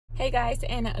Hey guys,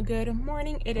 and good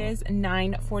morning. It is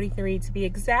 9:43 to be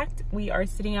exact. We are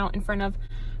sitting out in front of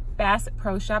Bass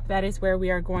Pro Shop. That is where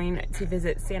we are going to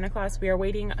visit Santa Claus. We are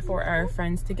waiting for our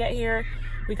friends to get here.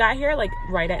 We got here like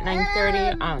right at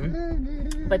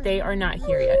 9:30, but they are not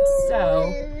here yet.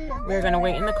 So we're gonna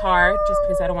wait in the car just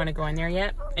because I don't want to go in there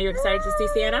yet. Are you excited to see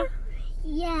Santa?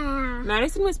 Yeah.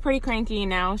 Madison was pretty cranky.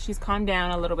 Now she's calmed down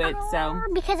a little bit. So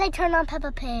because I turned on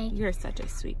Peppa Pig. You're such a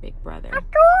sweet big brother.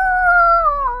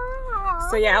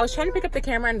 So yeah, I was trying to pick up the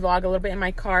camera and vlog a little bit in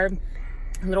my car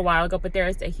a little while ago, but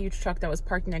there's a huge truck that was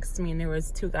parked next to me and there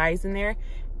was two guys in there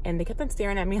and they kept on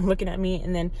staring at me and looking at me.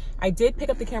 And then I did pick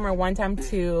up the camera one time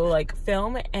to like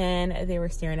film and they were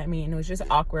staring at me and it was just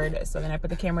awkward. So then I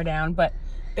put the camera down, but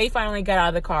they finally got out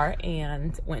of the car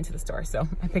and went to the store. So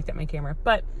I picked up my camera,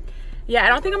 but yeah, I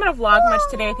don't think I'm gonna vlog much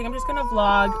today. I think I'm just gonna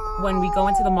vlog when we go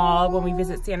into the mall, when we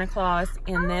visit Santa Claus,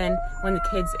 and then when the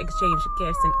kids exchange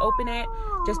gifts and open it.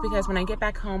 Just because when I get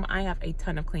back home, I have a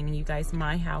ton of cleaning, you guys.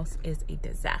 My house is a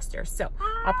disaster. So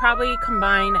I'll probably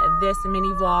combine this mini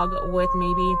vlog with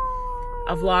maybe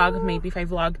a vlog, maybe if I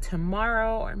vlog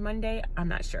tomorrow or Monday, I'm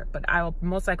not sure. But I will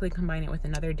most likely combine it with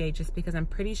another day just because I'm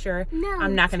pretty sure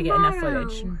I'm not gonna get enough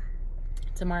footage.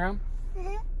 Tomorrow?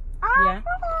 Yeah.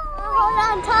 Hold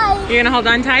on tight. You're gonna hold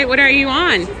on tight? What are you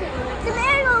on? The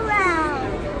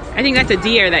merry-go-round. I think that's a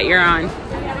deer that you're on.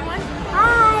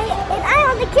 I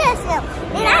want to kiss him.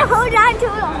 And I hold on to it.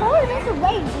 Hold this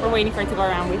away. We're waiting for it to go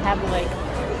around. We have like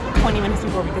 20 minutes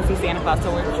before we can see Santa Claus,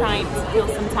 so we're trying to kill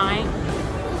some time.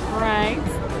 Right.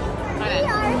 We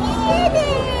are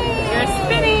spinning. You're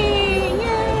spinning.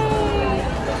 Yay.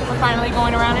 We're finally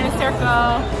going around in a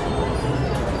circle.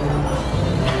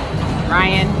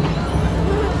 Ryan.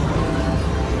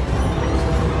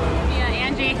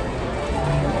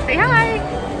 Say hi.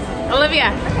 Olivia.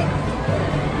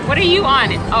 What are you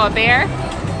on? Oh, a bear?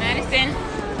 Madison.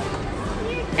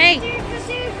 Hey.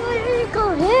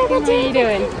 What are you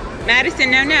doing?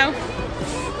 Madison, no.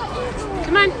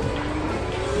 Come on.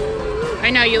 I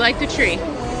know, you like the tree.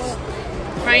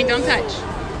 Ryan, don't touch.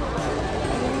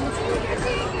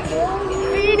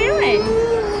 What are you doing?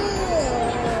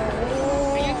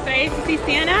 Are you excited to see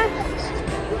Santa?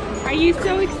 Are you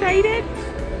so excited?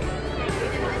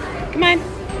 Come on.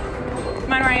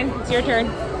 Come on, Ryan. It's your turn.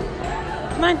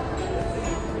 Come on.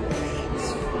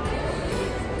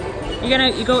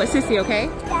 You go with Sissy, okay?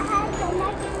 Alright,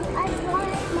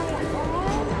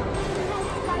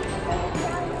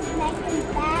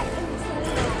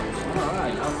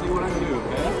 I'll see what I can do,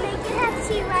 okay? They can have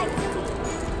T-Rex feet.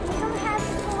 We don't have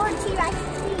 4 T-Rex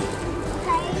feet,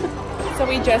 okay? So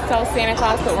we just saw Santa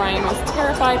Claus, but Ryan was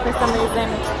terrified for some reason.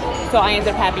 So I ended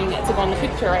up having to go in the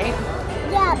picture, right?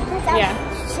 Yeah, because I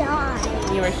was shy.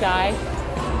 You were shy?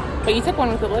 But you took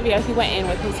one with Olivia. He went in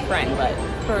with his friend, but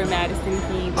for Madison,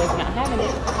 he was not having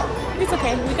it. It's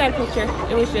okay. We got a picture.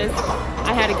 It was just,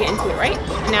 I had to get into it, right?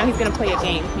 And now he's going to play a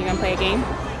game. You going to play a game?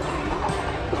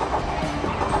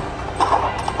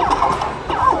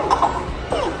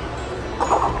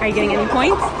 Are you getting any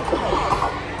points?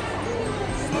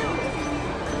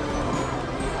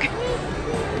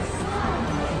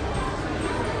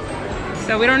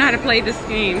 So we don't know how to play this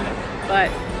game, but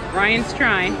Ryan's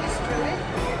trying.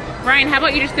 Ryan, how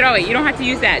about you just throw it? You don't have to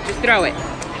use that. Just throw it.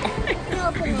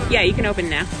 Yeah, you can open it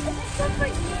now. Is this one for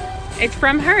you? It's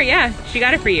from her, yeah. She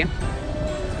got it for you.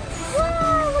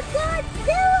 Whoa,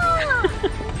 Godzilla!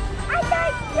 I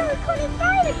thought you couldn't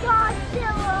find a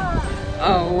Godzilla.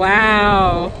 Oh,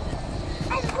 wow.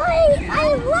 I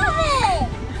love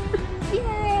it!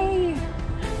 Yay!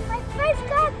 My first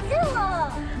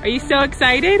Godzilla! Are you so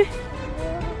excited?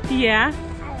 Yeah.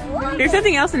 There's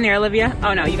something else in there, Olivia.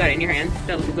 Oh no, you got it in your hand.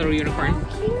 That little unicorn.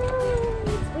 Cute.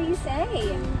 What do you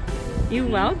say? You're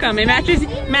welcome. It matches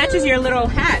your little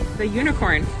hat, the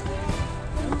unicorn.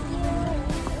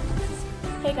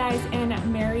 Hey guys, and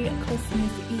Merry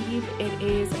Christmas Eve. It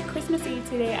is Christmas Eve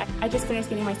today. I just finished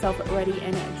getting myself ready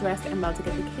and dressed. I'm about to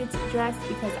get the kids dressed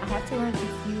because I have to run a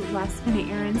few last minute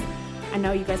errands. I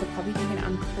know you guys are probably thinking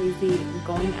I'm crazy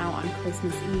going out on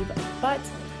Christmas Eve, but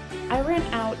I ran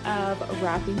out of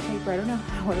wrapping paper. I don't know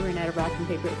how I ran out of wrapping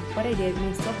paper, but I did, and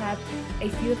I still have a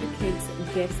few of the kids'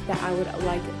 gifts that I would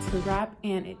like to wrap,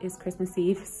 and it is Christmas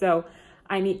Eve, so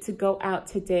I need to go out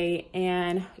today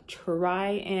and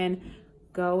try and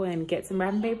go and get some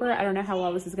wrapping paper. I don't know how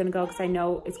well this is gonna go because I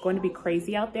know it's going to be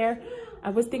crazy out there. I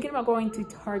was thinking about going to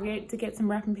Target to get some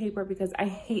wrapping paper because I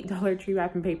hate Dollar Tree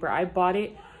wrapping paper. I bought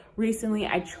it recently.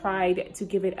 I tried to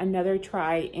give it another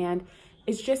try and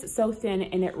it's just so thin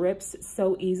and it rips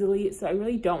so easily. So I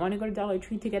really don't want to go to Dollar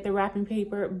Tree to get the wrapping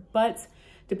paper, but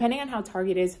depending on how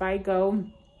Target is, if I go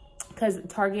because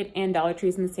Target and Dollar Tree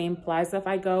is in the same plaza. If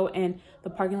I go and the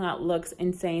parking lot looks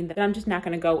insane, then I'm just not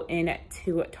gonna go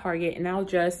into Target, and I'll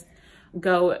just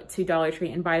go to Dollar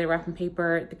Tree and buy the wrapping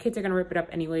paper. The kids are gonna rip it up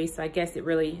anyway, so I guess it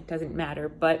really doesn't matter.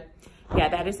 But yeah,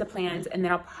 that is the plans. And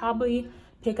then I'll probably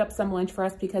pick up some lunch for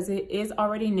us because it is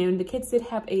already noon. The kids did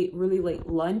have a really late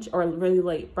lunch or a really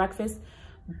late breakfast,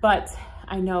 but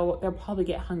I know they'll probably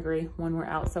get hungry when we're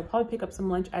out, so I'll probably pick up some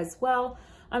lunch as well.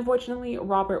 Unfortunately,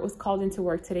 Robert was called into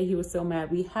work today. He was so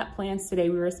mad. We had plans today.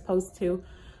 We were supposed to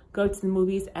go to the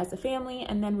movies as a family,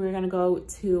 and then we were gonna go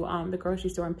to the grocery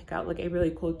store and pick out like a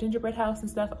really cool gingerbread house and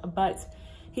stuff, but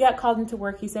he got called into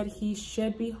work. He said he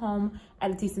should be home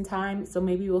at a decent time, so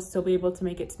maybe we'll still be able to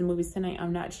make it to the movies tonight.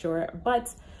 I'm not sure,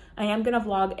 but I am gonna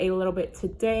vlog a little bit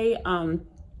today. I'll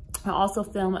also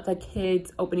film the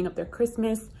kids opening up their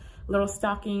Christmas little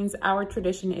stockings. Our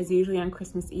tradition is usually on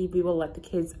Christmas Eve, we will let the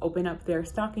kids open up their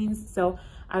stockings. So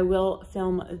I will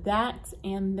film that.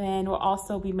 And then we'll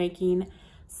also be making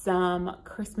some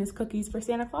Christmas cookies for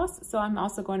Santa Claus. So I'm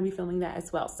also going to be filming that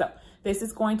as well. So this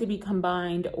is going to be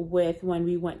combined with when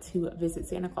we went to visit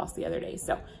Santa Claus the other day.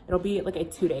 So it'll be like a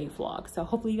 2-day vlog. So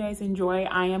hopefully you guys enjoy.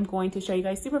 I am going to show you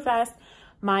guys super fast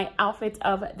my outfit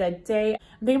of the day.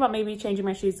 I'm thinking about maybe changing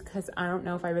my shoes because I don't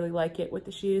know if I really like it with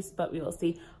the shoes, but we will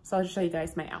see. So I'll just show you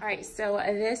guys my outfit. All right, so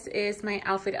this is my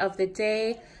outfit of the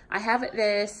day. I have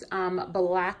this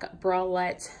black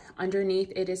bralette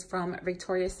underneath. It is from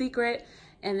Victoria's Secret.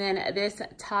 And then this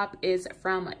top is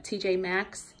from TJ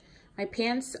Maxx. My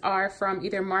pants are from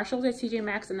either Marshalls or TJ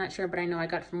Maxx. I'm not sure, but I know I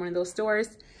got it from one of those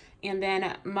stores. And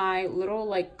then my little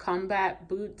like combat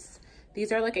boots,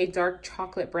 these are like a dark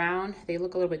chocolate brown. They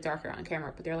look a little bit darker on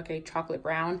camera, but they're like a chocolate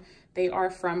brown. They are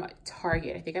from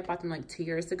Target. I think I bought them like 2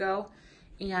 years ago.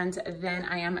 And then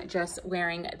I am just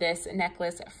wearing this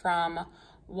necklace from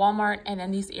Walmart. And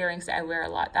then these earrings that I wear a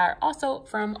lot that are also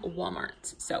from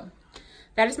Walmart. So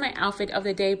that is my outfit of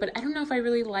the day, but I don't know if I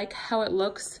really like how it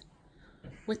looks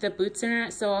with the boots in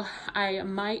it, so I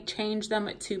might change them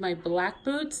to my black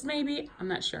boots maybe. I'm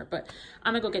not sure, but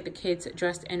I'm gonna go get the kids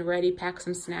dressed and ready, pack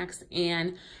some snacks,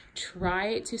 and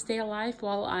try to stay alive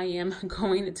while I am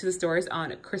going to the stores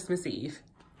on Christmas Eve.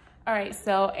 All right,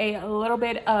 so a little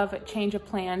bit of change of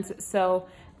plans. So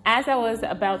as I was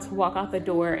about to walk out the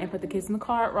door and put the kids in the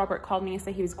car, Robert called me and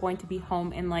said he was going to be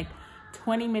home in like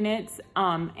 20 minutes,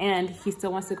 and he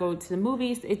still wants to go to the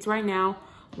movies. It's right now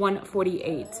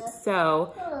 1:48,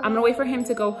 so I'm gonna wait for him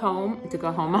to go home.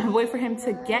 I'm gonna wait for him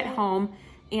to get home,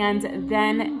 and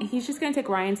then he's just gonna take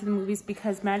Ryan to the movies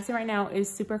because Madison right now is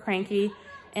super cranky,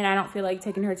 and I don't feel like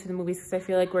taking her to the movies because I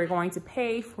feel like we're going to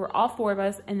pay for all 4 of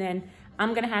us, and then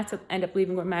I'm gonna have to end up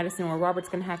leaving with Madison, or Robert's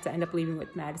gonna have to end up leaving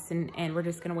with Madison, and we're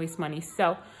just gonna waste money.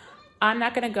 So I'm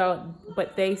not gonna go,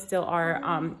 but they still are.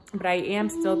 But I am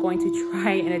still going to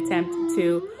try and attempt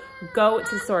to go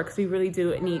to the store because we really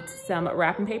do need some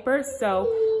wrapping paper. So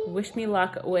wish me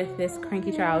luck with this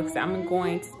cranky child because I'm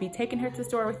going to be taking her to the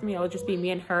store with me. It'll just be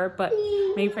me and her, but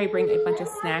maybe if I bring a bunch of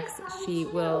snacks, she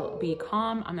will be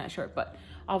calm. I'm not sure, but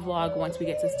I'll vlog once we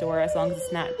get to the store as long as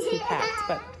it's not too packed.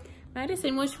 But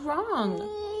Madison, what's wrong?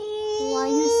 Why are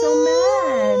you so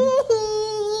mad?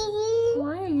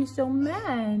 Why are you so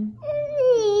mad?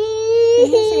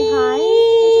 Can you say hi?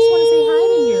 I just want to say hi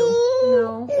to you.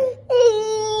 No.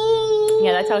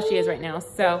 Yeah, that's how she is right now.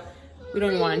 So we don't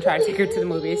even want to try to take her to the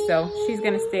movies. So she's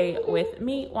going to stay with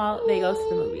me while they go to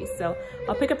the movies. So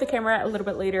I'll pick up the camera a little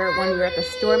bit later when we're at the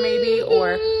store maybe,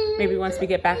 or maybe once we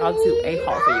get back, I'll do a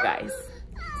haul for you guys.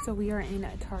 So we are in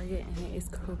Target and it is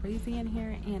crazy in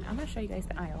here. And I'm going to show you guys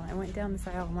the aisle. I went down this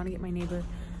aisle. I want to get my neighbor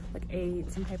like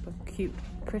some type of cute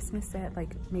Christmas set,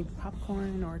 like maybe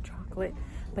popcorn or chocolate.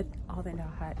 But all the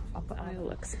aisle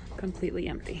looks completely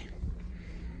empty.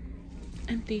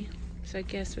 Empty. So I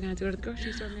guess we're gonna have to go to the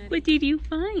grocery store now. What did you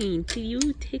find? Did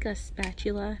you take a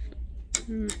spatula?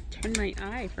 Turn my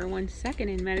eye for 1 second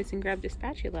and Madison grabbed a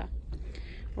spatula.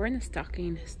 We're in the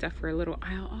stocking stuff for a little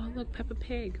aisle. Oh look, Peppa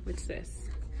Pig. What's this?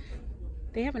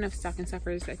 They have enough stocking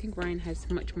stuffers. I think Ryan has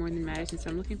much more than Madison, so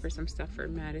I'm looking for some stuff for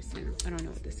Madison. I don't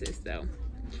know what this is though.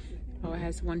 Oh, it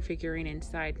has 1 figurine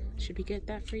inside. Should we get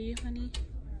that for you, honey?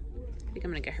 I think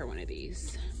I'm gonna get her one of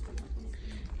these.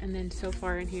 And then so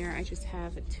far in here, I just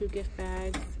have 2 gift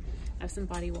bags. I have some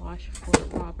body wash for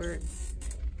Robert.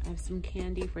 I have some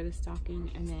candy for the stocking.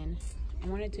 And then I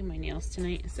want to do my nails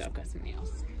tonight, so I've got some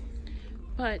nails.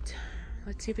 But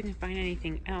let's see if we can find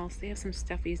anything else. They have some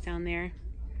stuffies down there.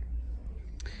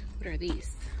 What are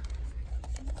these?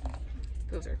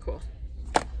 Those are cool.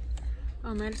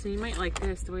 Oh, Madison, you might like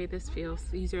this, the way this feels.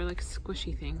 These are like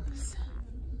squishy things.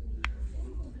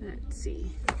 Let's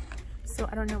see. So So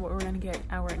I don't know what we're gonna get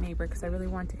our neighbor because I really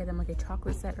want to get them like a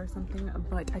chocolate set or something,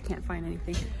 but I can't find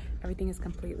anything. Everything is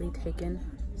completely taken.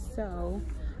 So,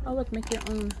 oh look, make your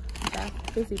own bath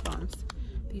fizzy bombs.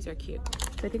 These are cute.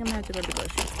 So I think I'm gonna have to go to the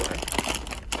grocery store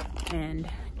and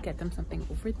get them something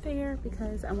over there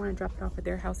because I want to drop it off at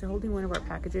their house. They're holding one of our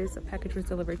packages. A package was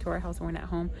delivered to our house and we're not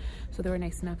home, so they were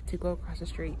nice enough to go across the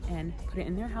street and put it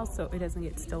in their house so it doesn't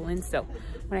get stolen. So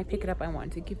when I pick it up, I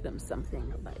want to give them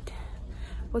something, but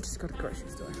we'll just go to the grocery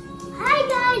store. Hi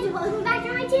guys, welcome back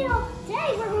to my channel.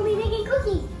 Today we're going to be making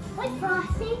cookies with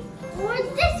frosting or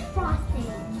this frosting.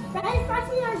 Red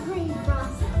frosting or green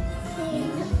frosting.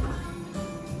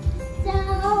 So,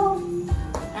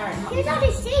 here's all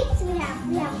the shapes we have.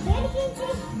 We have a candy cane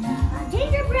shape, a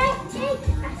gingerbread shape,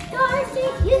 a star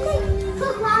shape. You can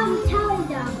cook while I'm telling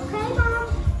them, okay, Mom?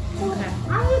 Okay.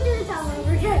 I'm going to do this all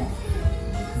over again.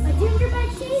 A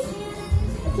gingerbread shape,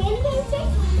 a candy cane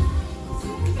shape.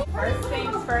 First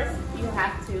things first, you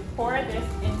have to pour this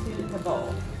into the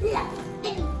bowl. Yeah.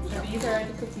 So these are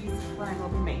the cookies I will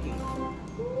be making.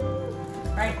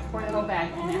 All right, pour the whole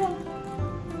bag in there.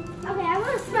 Okay, I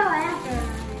want to smell it after.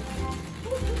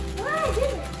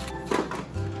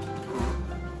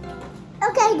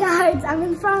 Okay guys, I'm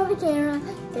in front of the camera.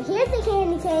 So here's the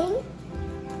candy cane.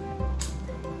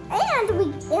 And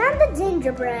the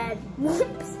gingerbread.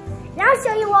 Whoops. Now I'll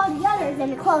show you all the others in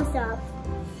the close-up.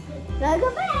 Now go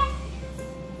back.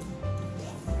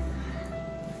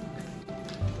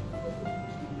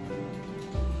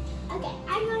 Okay,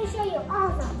 I'm going to show you all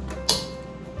of them.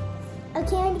 A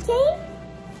candy cane.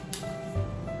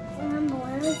 And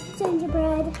more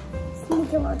gingerbread.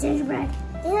 Sneaky little gingerbread.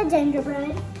 And a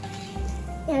gingerbread.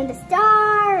 And a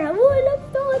star. Oh, I love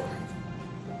stars.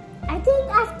 I think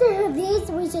after these,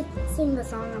 we should sing the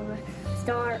song of a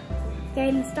star.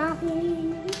 Can stop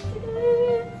me.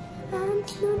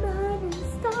 And the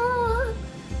star.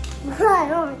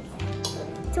 Right on.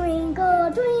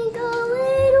 Twinkle, twinkle,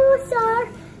 little star.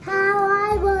 How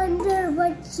I wonder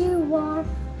what you are.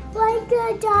 Like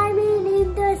a diamond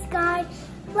in the sky.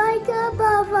 Like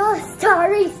above a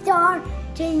starry star.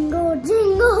 Jingle,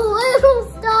 jingle,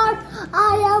 little star.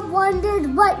 I have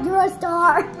wondered what you're a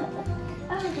star.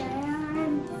 Okay,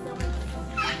 I'm so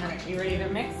Alright, you ready to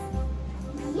mix?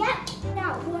 Yep,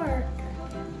 that worked.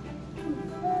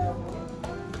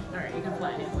 Alright, you can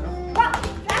flatten it a little. Oh,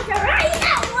 that's alright,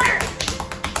 that worked.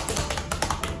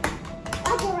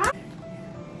 That's alright.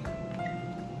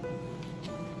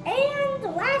 And the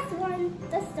last one,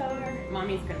 the star.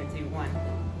 Mommy's gonna do one.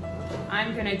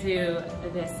 I'm gonna do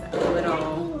this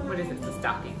little, what is it, the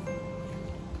stocking.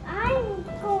 I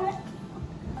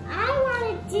want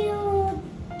to do,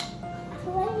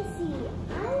 let me see,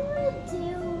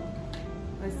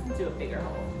 Let's do a bigger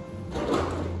hole.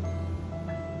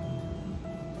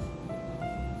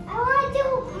 I want to do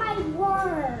my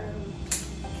worm.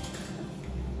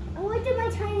 I want to do my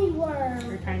tiny worm.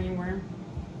 Your tiny worm?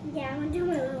 Yeah, I want to do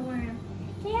my little worm.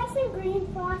 Can you have some green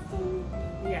frosting?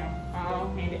 Yeah, I'll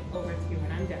hand it over to you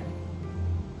when I'm done.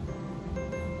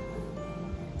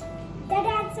 That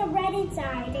adds some red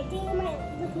inside. I think it might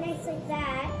look nice like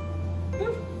that.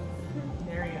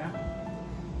 There you go.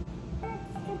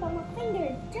 Drip on my finger.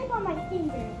 Drip on my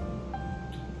finger.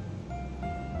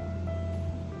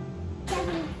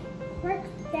 Doesn't work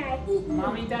that I eat you.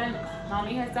 Mommy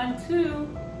has done two.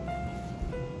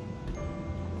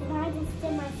 And I just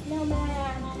did my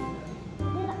snowman.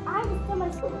 Then I just did my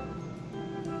snowman.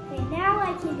 Okay, now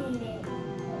I can eat it.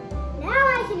 Now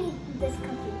I can eat this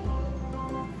cookie.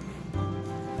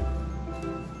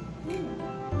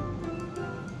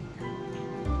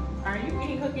 Are you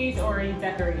eating cookies or are you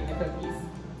decorating the cookies?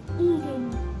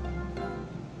 Eating.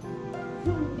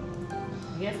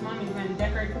 Yes, Mommy's going to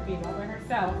decorate cookies all by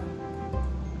herself.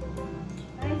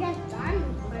 I guess I'm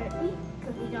going to eat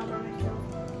cookies all by myself.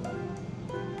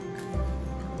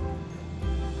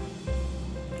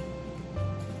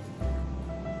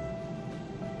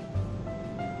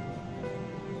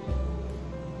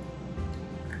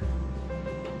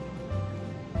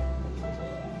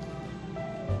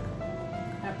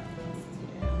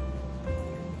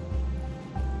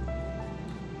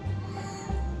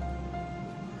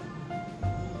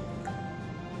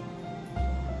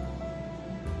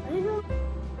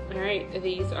 Alright,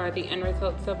 these are the end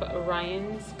results of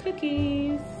Ryan's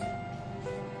cookies.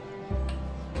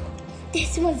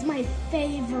 This was my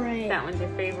favorite. That one's your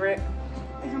favorite?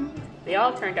 They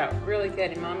all turned out really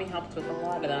good and Mommy helped with a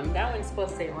lot of them. That one's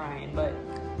supposed to say Ryan, but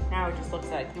now it just looks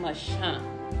like mush, huh?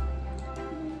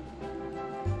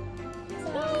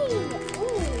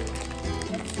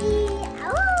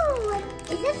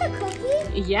 Is this a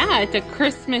cookie? Yeah, it's a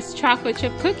Christmas chocolate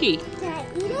chip cookie. Can I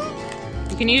eat it?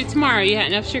 can eat it tomorrow. You had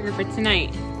enough sugar for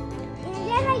tonight. And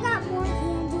then I got more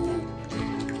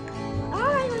candy.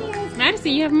 Oh,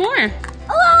 Madison, you have more.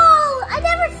 oh, I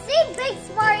never seen big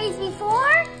Smarties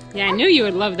before. Yeah, I knew you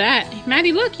would love that.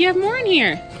 Maddie, look, you have more in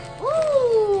here.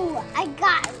 Ooh, I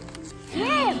got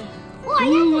him. Oh,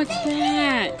 Ooh, what's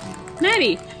that?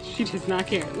 Maddie, she does not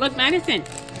care. Look, Madison.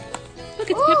 Look,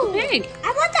 it's Peppa Pig.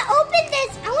 I want to open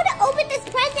this. I want to open this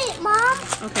present, Mom.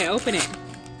 Okay, open it.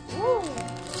 Ooh.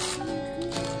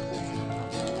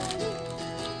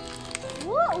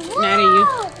 Whoa. Maddie, you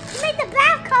made the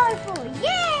back colorful.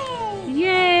 Yay!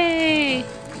 Yay!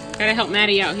 Gotta help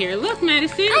Maddie out here. Look,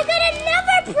 Madison. I got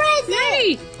another present.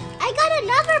 Yay! I got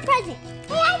another present.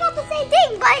 Hey, I got the same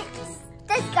thing, but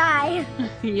this guy.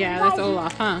 Yeah, that's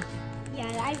Olaf, huh? Yeah,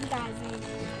 I got it.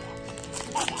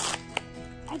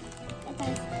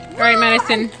 All right,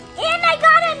 Madison. And I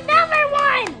got another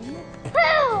one.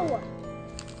 Pooh.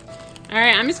 All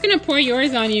right, I'm just gonna pour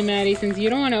yours on you, Maddie, since you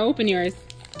don't want to open yours.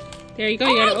 There you go.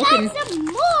 You gotta open. I got some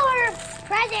more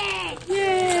presents.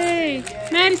 Yay!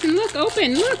 Madison, look,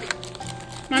 open, look.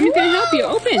 Mommy's gonna help you.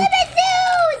 Open. I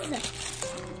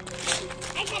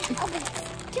gotta open this.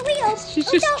 Can we open?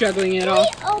 She's just juggling it all.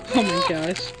 Oh my it?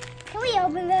 gosh. Can we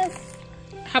open this?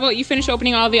 How about you finish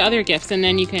opening all the other gifts and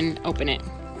then you can open it.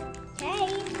 Okay.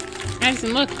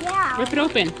 Madison, look. Yeah. Rip it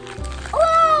open. Oh,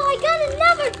 I got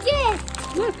another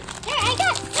gift. Look. There, I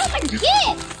got so much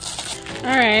gifts.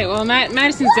 All right. Well,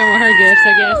 Madison's done with her gifts,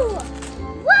 I guess.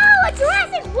 Whoa, a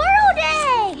Jurassic World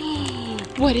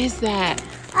egg. What is that?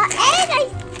 An egg.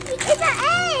 It's an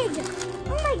egg.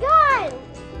 Oh my god.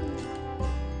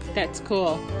 That's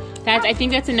cool. I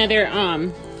think that's another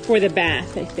for the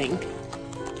bath, I think.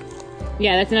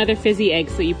 Yeah, that's another fizzy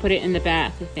egg, so you put it in the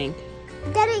bath, I think.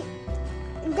 Daddy,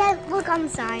 look on the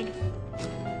side.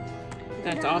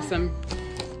 That's awesome.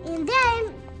 And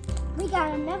then we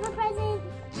got another present.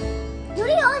 Do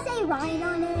they all say Ryan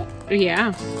on it?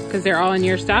 Yeah, because they're all in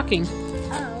your stocking.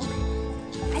 Oh.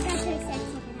 I got to accept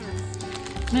something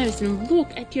else. Madison, look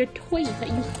at your toys that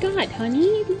you got,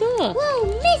 honey. Look. Whoa,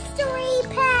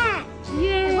 mystery pack.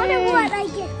 Yay. I wonder what I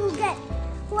get,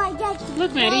 who I get to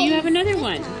Look, Maddie, you have another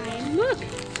one. Time. Look.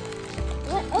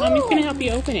 What? Mommy's going to help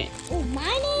you open it. Oh, my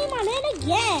name on it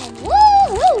again. Woo!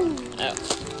 Oh,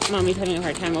 Mommy's having a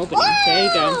hard time opening. Whoa. There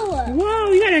you go.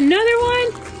 Whoa, you got another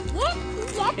one?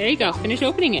 Yep. There you go. Finish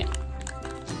opening it.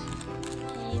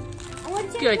 Okay. I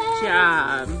want to Good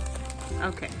job.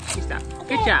 Okay, you stop.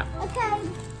 Good job. Okay.